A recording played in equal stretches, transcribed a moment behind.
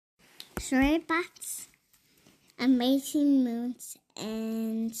Storybots, Amazing Moons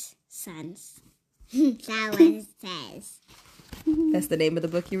and Suns. That's what it says. That's the name of the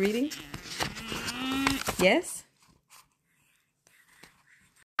book you're reading? Yes?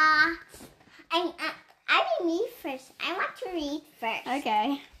 I didn't read first. I want to read first.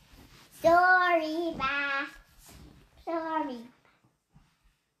 Okay. Storybots. Sorry.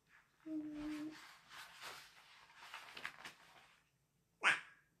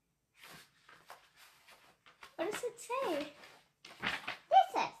 What does it say?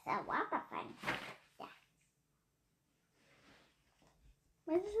 This is a waterfront. Yeah.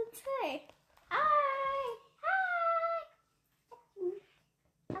 What does it say? Hi. Hi.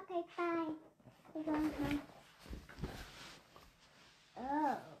 Okay, bye. We're going home.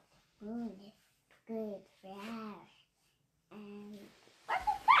 Oh, good flower. And what's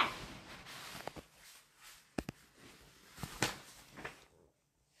that?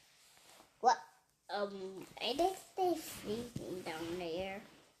 What? I think they're freezing down there.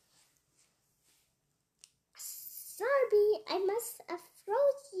 Sorry, I must have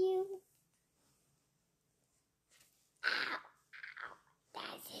froze you. Ow, ow,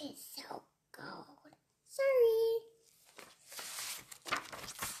 that is so cold. Sorry.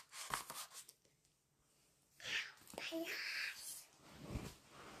 My eyes.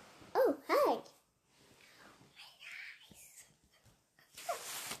 Oh, hi.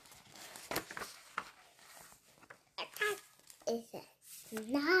 It's a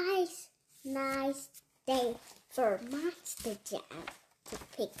nice day for Monster Jam to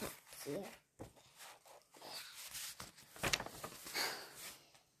pick up here.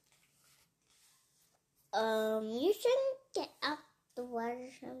 You shouldn't get out the water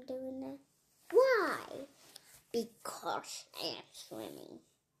from doing that. Why? Because I am swimming.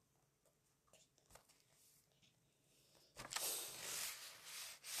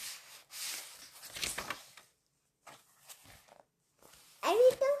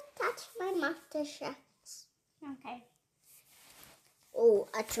 I don't touch my monster sharks. Okay. Oh,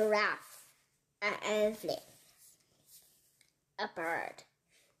 a giraffe, an elephant, a bird,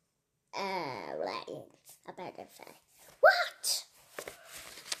 a lion, a butterfly. What?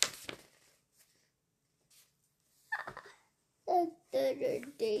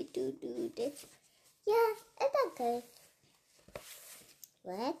 They do this. Yeah, it's okay.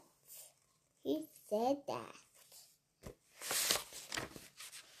 What? He said that.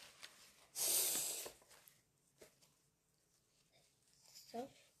 So,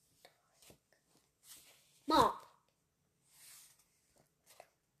 Mom.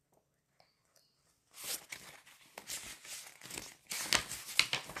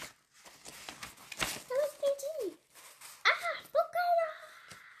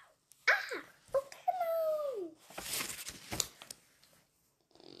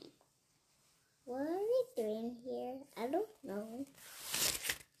 What are we doing here? I don't know.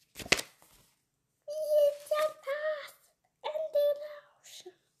 It's a path and the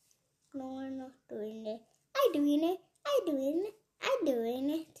ocean. No, I'm not doing it. I'm doing it. I'm doing it. I'm doing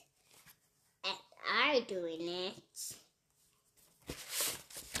it. And I'm doing it.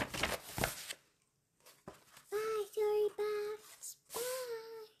 Bye, Storybots.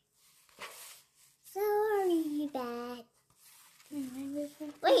 Bye. Storybots.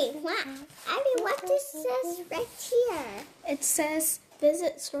 Wait, what? Abby, what this says right here? It says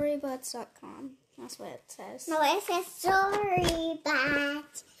visit storybots.com. That's what it says. No, it says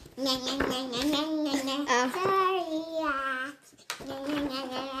Storybots.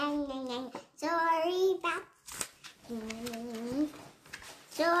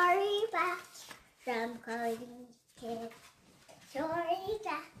 Storybots from Cody Kids.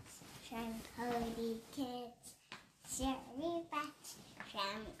 Storybots from Cody Kids. Storybots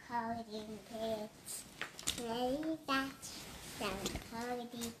from Cody Kids. Storybots from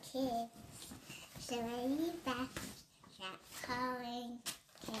Cody Kids. Storybots from Cody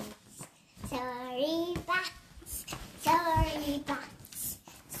Kids. Storybots. Storybots.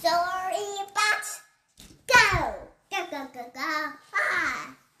 Storybots. Go! Go, go, go, go.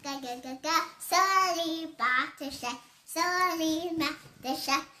 Ah! Go, go, go, go. Storybots. Storybots.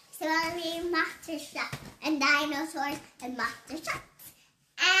 And dinosaurs and monster sharks.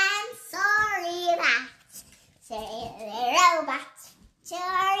 And storybots. Robots.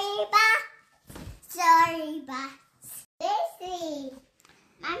 Storybots. Daisy.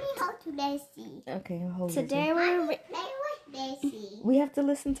 Mommy, hold to Daisy. Okay, I'll hold Today it. we're Play with Daisy. We have to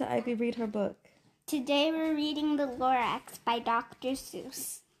listen to Ivy read her book. Today we're reading The Lorax by Dr.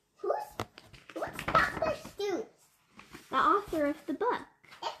 Seuss, Who's Dr. Seuss? the author of the book.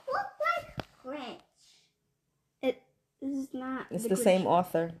 It looks like French. It is not. It's the same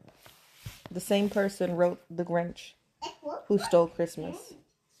author. The same person wrote The Grinch, It was Who Stole Christmas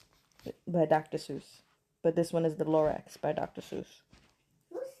by Dr. Seuss. But this one is The Lorax by Dr. Seuss.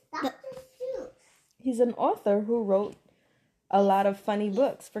 Who's Dr. Seuss? He's an author who wrote a lot of funny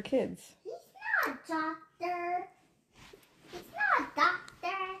books for kids. He's not a doctor. He's not a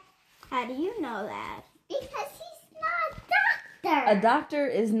doctor. How do you know that? Because he's not a doctor. A doctor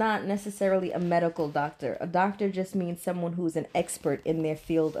is not necessarily a medical doctor. A doctor just means someone who's an expert in their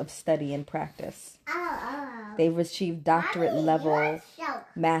field of study and practice. Oh. They've achieved doctorate Mommy, level you're a joke.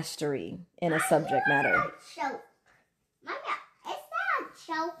 mastery in a subject matter. Mommy, it's not a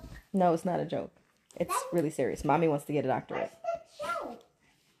joke. No, it's not a joke. It's really serious. Mommy wants to get a doctorate. Where's the joke?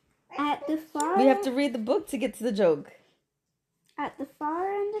 At the far We have to read the book to get to the joke. At the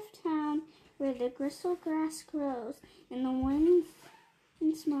far end of town, where the gristle grass grows, and the wind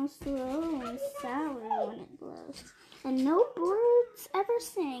smells slow and sour when it blows, and no birds ever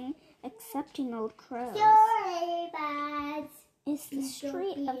sing excepting old crows, Storybots. is the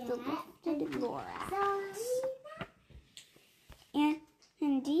street of the lifted Lorax.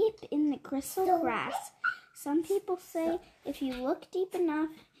 And deep in the gristle grass, some people say if you look deep enough,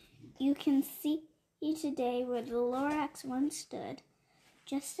 you can see today where the Lorax once stood,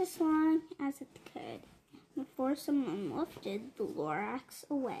 just as long as it could, before someone lifted the Lorax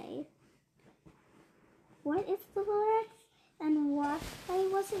away. What is the Lorax, and why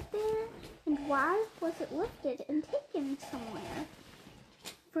was it there, and why was it lifted and taken somewhere?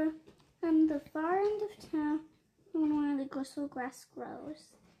 From the far end of town, where the gristle grass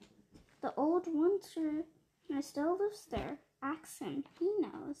grows, the old wonder still lives there. Ask him, he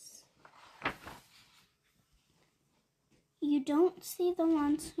knows. You don't see the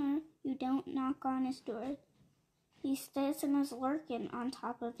monster, you don't knock on his door. He stays in his lurkin on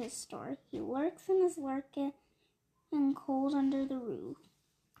top of his store. He lurks in his lurkin and cold under the roof,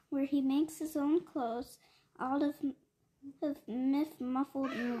 where he makes his own clothes out of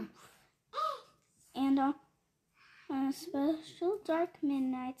muffled roof. And on special dark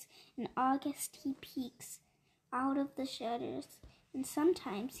midnights in August he peeks out of the shutters, and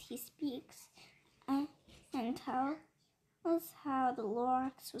sometimes he speaks and tells us how the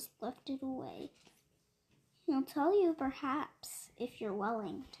Lorax was lifted away. He'll tell you perhaps if you're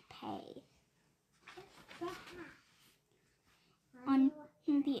willing to pay. On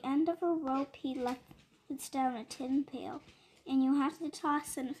the end of a rope he lets down a tin pail, and you have to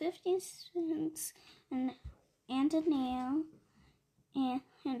toss in 50 cents and a nail and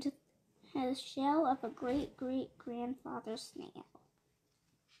a shell of a great-great-grandfather snail.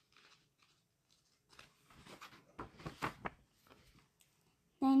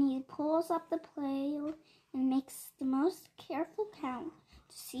 Then he pulls up the pail and makes the most careful count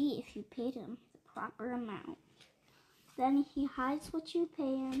to see if you paid him the proper amount. Then he hides what you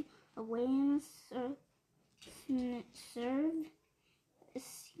pay him away in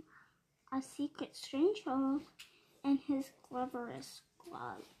a secret strange hole in his cleverest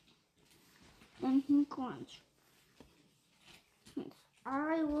glove. Then he grunts,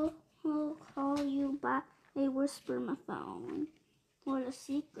 I will call you by a whisper-ma-phone, for the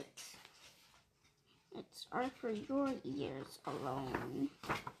secrets are for your ears alone.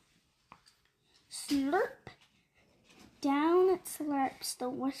 Slurp! Down it slurps the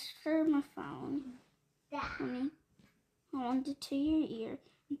whisper-ma-phone, hold it to your ear.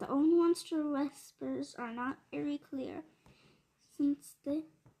 The old monster whispers are not very clear, since they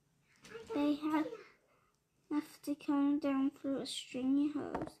have to come down through a stringy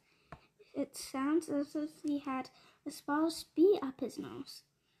hose. It sounds as if he had a spell's bee up his nose.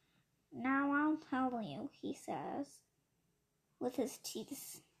 Now I'll tell you, he says, with his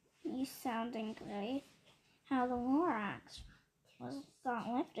teeth sounding gray, how the Lorax got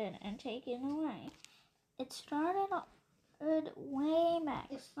lifted and taken away. It started way back,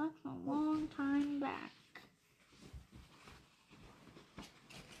 such a long time back.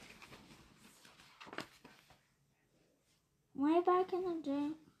 Way back in the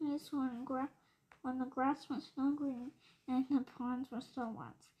days when the grass was still green, and the ponds were still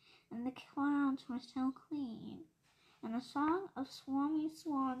wet, and the clouds were still clean, and the song of swarmy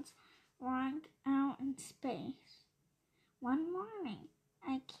swans rang out in space. One morning,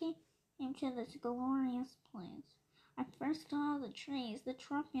 I came to this glorious place. I first saw the trees, the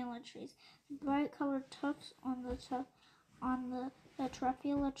truffula trees, the bright-colored tufts on the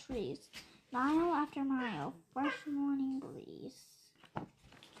truffula trees, mile after mile, fresh morning breeze.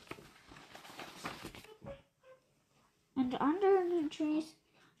 And under the trees,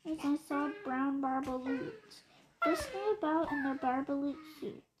 I saw brown barbaloots, frisking about in their barbaloot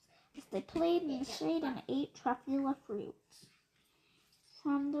suits, as they played in the shade and ate truffula fruits.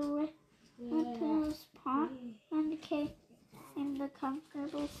 From the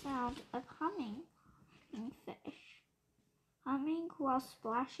while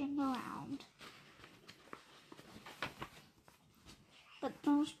splashing around. But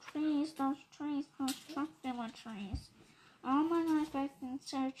those trees, those truffula trees. All my life I've been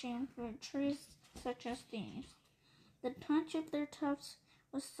searching for trees such as these. The touch of their tufts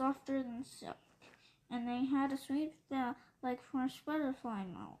was softer than silk, and they had a sweet smell like fresh butterfly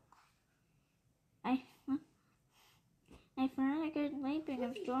milk. I felt a good leaping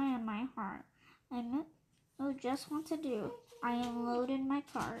of joy in my heart. I knew just what to do. I unloaded my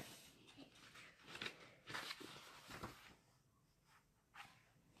cart.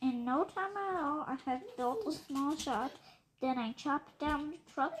 In no time at all, I had built a small shop. Then I chopped down the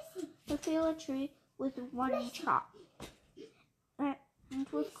trunk to fill a tree with one chop. And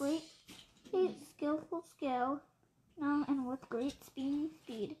with great skillful skill, and with great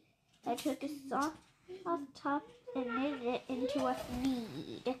speed, I took a soft top and knitted it into a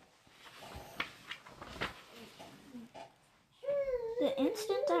thread. The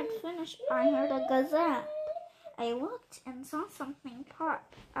instant I'd finished, I heard a gazap. I looked and saw something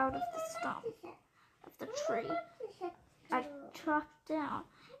pop out of the stump of the tree I chopped down.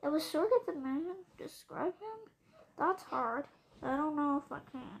 It was sort of the man. Describe him? That's hard. I don't know if I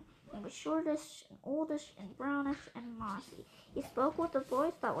can. He was shortish and oldish and brownish and mossy. He spoke with a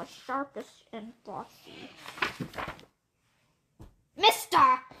voice that was sharpish and bossy.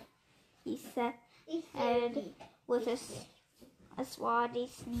 Mister! He said with a swarthy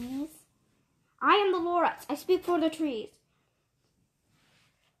sneeze. I am the Lorax. I speak for the trees.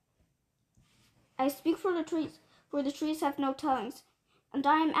 I speak for the trees have no tongues. And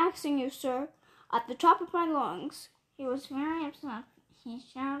I am asking you, sir, at the top of my lungs. He was very upset. He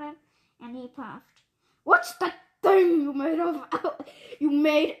shouted and he puffed. What's that thing you made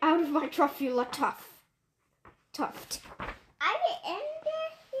out of my truffula tuft? I remember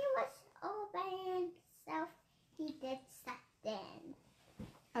he was all by himself. He did something.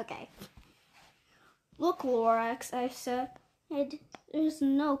 Okay. Look, Lorax, I said. There's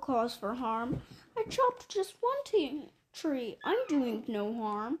no cause for harm. I chopped just one tree. I'm doing no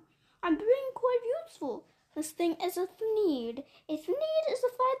harm. I'm being quite useful. This thing is a need. A need is to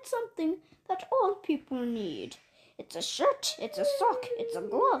find something that all people need. It's a shirt, it's a sock, it's a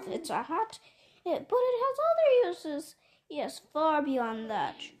glove, it's a hat. But it has other uses. Yes, far beyond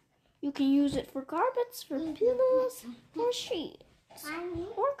that. You can use it for carpets, for pillows, for sheets,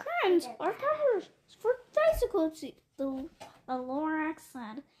 or crayons, or covers, for bicycles. The Lorax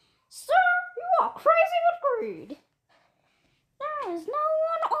said, Sir, you are crazy with greed. There is no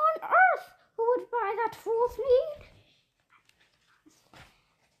one on earth who would buy that fool's need.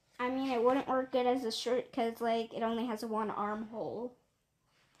 I mean, it wouldn't work good as a shirt because, it only has one armhole.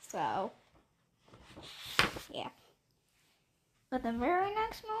 So, yeah. But the very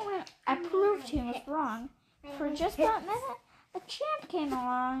next moment, I proved he was wrong. For just that minute, a chap came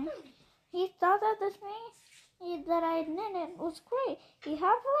along. He thought that that I had knitted was great. He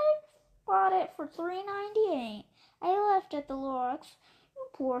happily bought it for $3.98. I laughed at the Lorax. You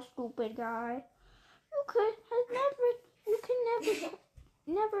poor stupid guy.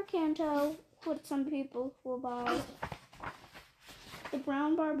 Never can tell what some people will buy. The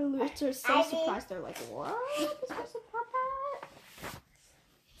brown Barbaloots are so surprised. They're like, what? Is this a puppet?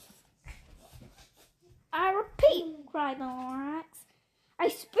 I repeat, cried the Lorax. I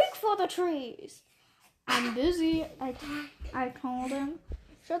speak for the trees. I'm busy, I told him.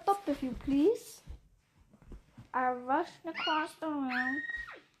 Shut up if you please. I rushed across the room,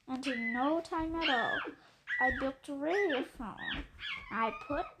 and in no time at all, I built a radio phone. I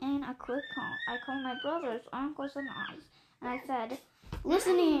put in a quick call. I called my brothers, uncles, and aunts, and I said,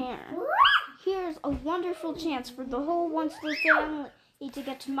 listen here. Here's a wonderful chance for the whole Once-Blue family to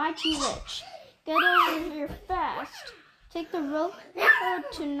get mighty rich. Get over here fast. Take the road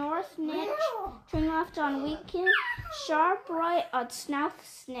to North Nitch, turn left on Weekend, sharp right on South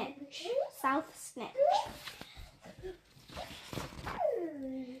Snitch.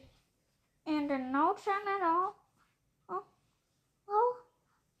 And in no time at all,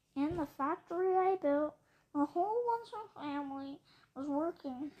 in the factory I built, the whole Once-Blue family was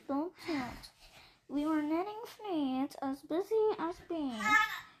working full tilt. We were knitting threads as busy as bees.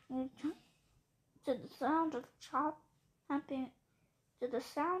 To the sound of the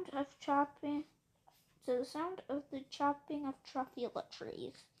chopping of truffula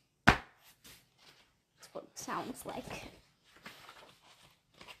trees. That's what it sounds like.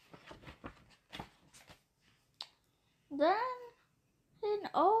 Then, then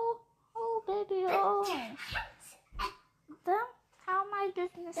how my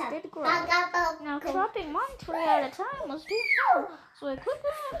business did grow. Now, chopping one tree at a time was too slow, so I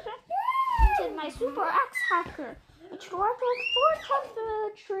quickly invented my super axe hacker. which worked like 4 times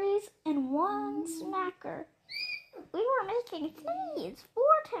the trees and 1 smacker. We were making sneeze 4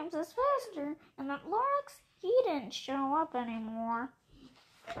 times as faster, and that Lorax, he didn't show up anymore.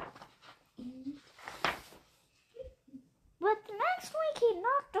 But the next week he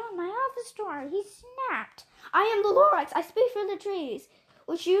knocked on my office door. He snapped. I am the Lorax. I speak for the trees,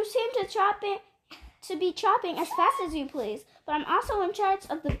 which you seem to be chopping as fast as you please. But I'm also in charge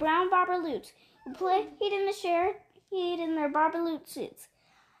of the brown barbaloots who played in the share, in their barbaloot suits,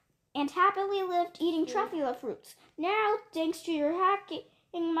 and happily lived eating truffula fruits. Now, thanks to your hacking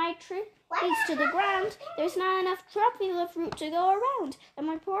my trees to the ground, there's not enough truffula fruit to go around, and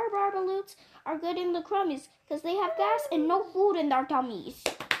my poor barbaloots are getting the crummies because they have gas and no food in their tummies.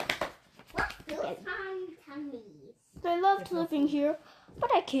 What do tummies? They loved living here,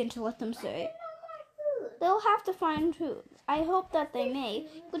 but I can't let them stay. They'll have to find food. I hope that they may.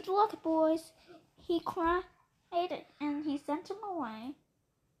 Good luck, boys. He cried, and he sent him away.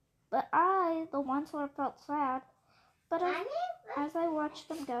 But I, the one who felt sad, but as I watched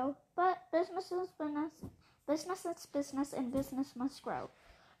them go. But business is business. Business is business, and business must grow.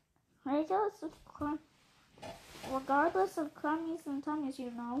 Regardless of crummies and tummies,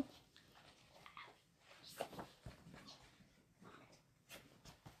 you know.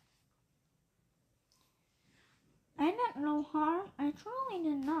 I meant no harm. I truly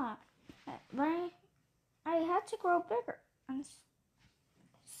did not. But I had to grow bigger, and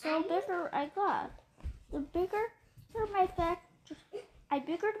so bigger I got. The bigger my factory, I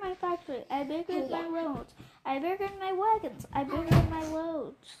biggered my factory. I biggered my roads. I biggered my wagons. I biggered my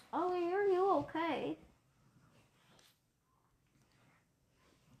loads. Oh, are you okay?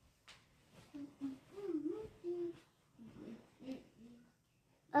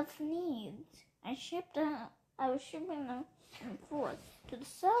 Of needs, I was shipping them forth to the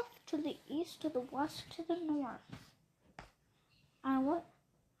south, to the east, to the west, to the north. I went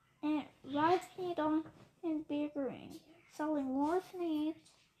and rising on and bickering, selling more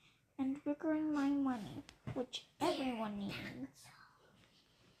needs and bickering my money, which everyone needs.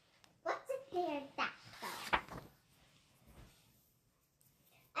 What's a pterodactyl?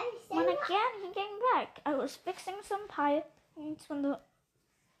 When again he came back, I was fixing some pipes when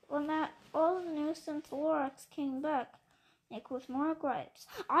that old nuisance Lorax came back, Nick with more gripes.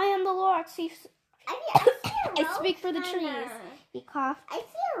 I am the Lorax. I speak for the trees. He coughed. I see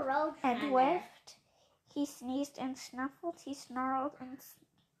a road and runner. whiffed. He sneezed and snuffled. He snarled and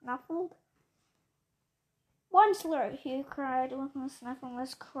snuffled. Onceler, he cried with a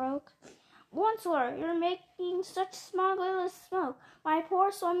snuffleless croak. Onceler, you're making such smoggless smoke. My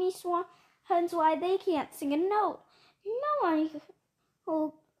poor swummy swans, why they can't sing a note.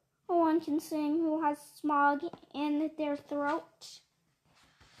 No one can sing who has smog in their throat.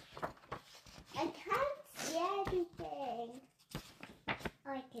 I can't see anything.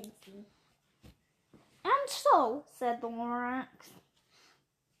 I can see. And so, said the Lorax,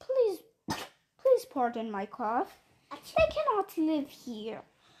 please pardon my cough. They cannot live here,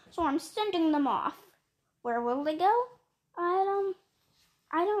 so I'm sending them off. Where will they go? I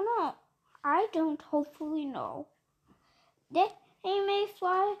don't know. I don't hopefully know. They may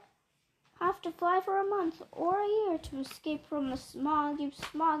have to fly for a month or a year to escape from the smog you've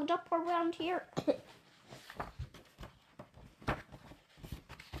smogged up around here.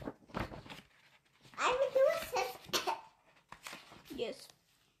 I would do a set. Yes.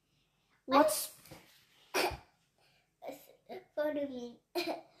 What's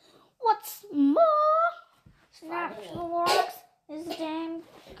more? Snapped the Lorax. His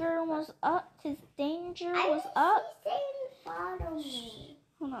danger was up. Follow me.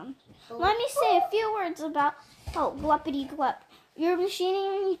 Hold on. Let me say a few words about gluppity glup. Your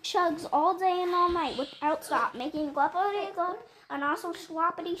machinery chugs all day and all night without stop, making gluppity glup and also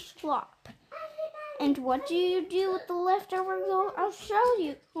sloppity slop. And what do you do with the leftover? I'll show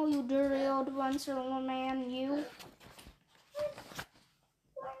you, oh, you dirty old one-cylinder man, you.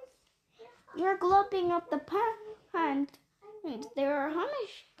 You're glupping up the pond, and there are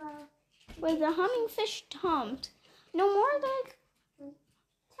where the humming fish hummed. No more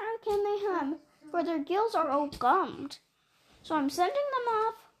how can they hum? For their gills are all gummed. So I'm sending them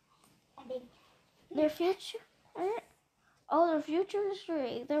off. Their future is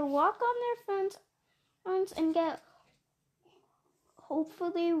free. They'll walk on their fence and get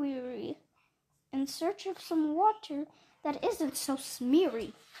hopefully weary in search of some water that isn't so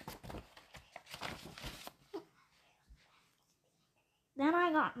smeary. Then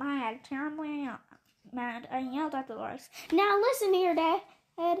I got mad, terribly mad. I yelled at the Lorax. Now listen here, Dad.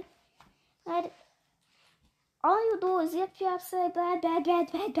 All you do is yip, say bad.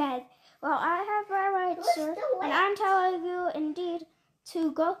 Well, I have my rights, sir, and I'm telling you indeed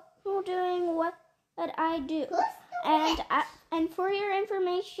to go doing what I do. And for your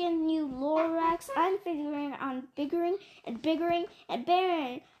information, you Lorax, I'm figuring on biggering and biggering and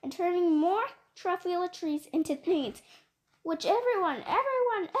bearing and turning more truffula trees into things, which everyone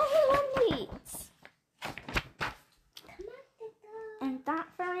needs. And that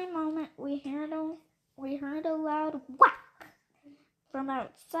very moment, we heard a loud whack from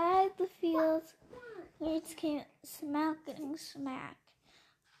outside the fields. Words came smacking smack.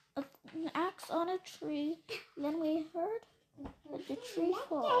 An axe on a tree. Then we heard the tree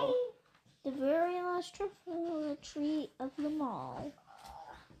fall. The very last truffula tree of them all.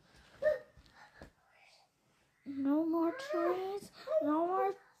 No more trees, no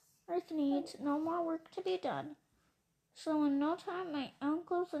more earth needs, no more work to be done. So in no time, my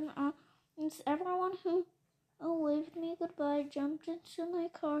uncles and aunts, everyone who waved me goodbye, jumped into my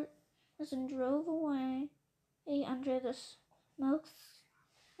cart and drove away under the smoke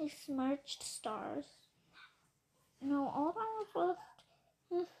smirched stars. Now all that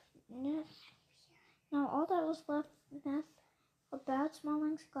was left beneath a bad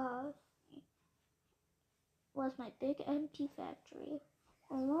smelling sky was my big empty factory,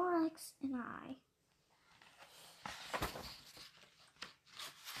 Lorax and I.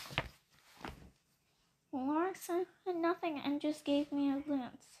 Lorax said nothing and just gave me a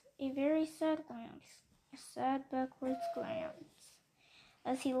glance, a very sad glance, a sad backwards glance,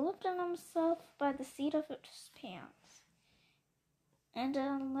 as he lifted himself by the seat of his pants. And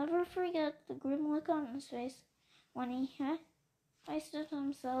I'll never forget the grim look on his face when he hoisted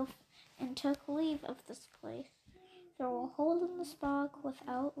himself and took leave of this place, through a hole in the spog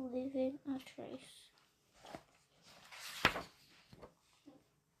without leaving a trace.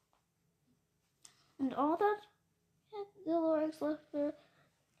 And all that the Lorax left there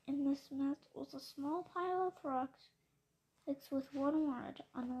in this mess was a small pile of rocks fixed with one word,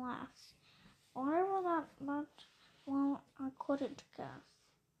 unless. Whatever that meant, well, I couldn't guess.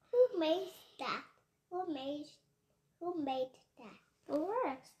 Who made that? Who made that? The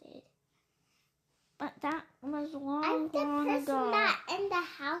Lorax did. But that was long And the person ago. that in the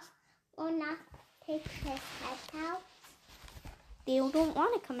house will not take his head out. They don't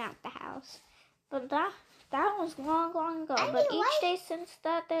want to come out the house. But that was long ago. But each day since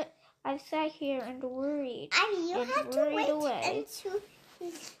that I've sat here and worried. And you have to wait away. until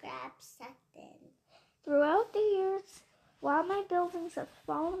he scraps something. Throughout the years, while my buildings have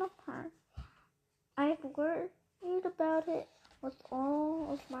fallen apart, I've worried about it with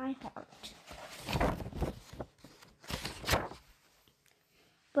all of my heart.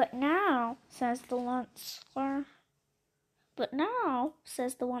 But now, says the Onceler,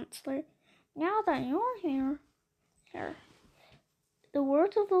 now that you're here, the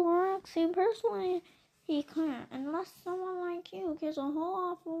words of the Lorax seem personally clear. Unless someone like you gives a whole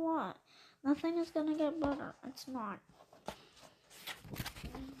awful lot, nothing is gonna get better. It's not.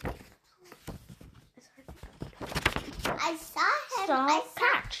 I saw him.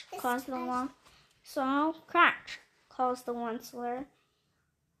 So catch, calls the Onceler.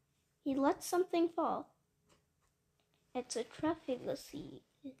 He lets something fall. It's a truffula seed.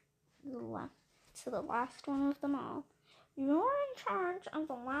 To the last one of them all. You're in charge of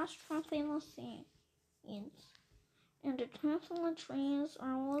the last truffula seeds. And the truffula trees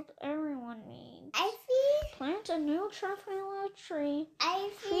are what everyone needs. Plant a new truffula tree.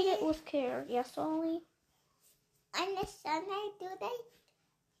 Treat it with care. Yes, Ollie? On the Sunday,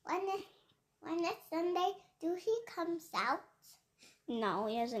 when the Sunday, do he comes out? No,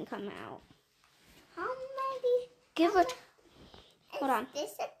 he hasn't come out. How many? Give it. Hold on. Is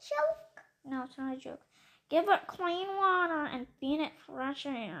this a joke? No, it's not a joke. Give it clean water and feed it fresh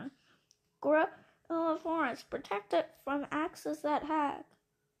air. Grow the forest. Protect it from axes that hack.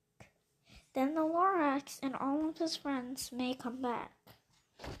 Then the Lorax and all of his friends may come back.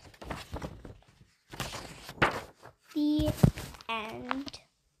 The end.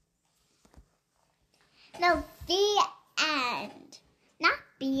 No, the end. Not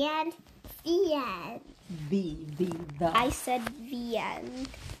the end. The end. The. I said the end.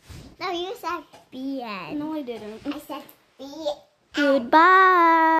 No, you said the end. No, I didn't. I said the end. Goodbye.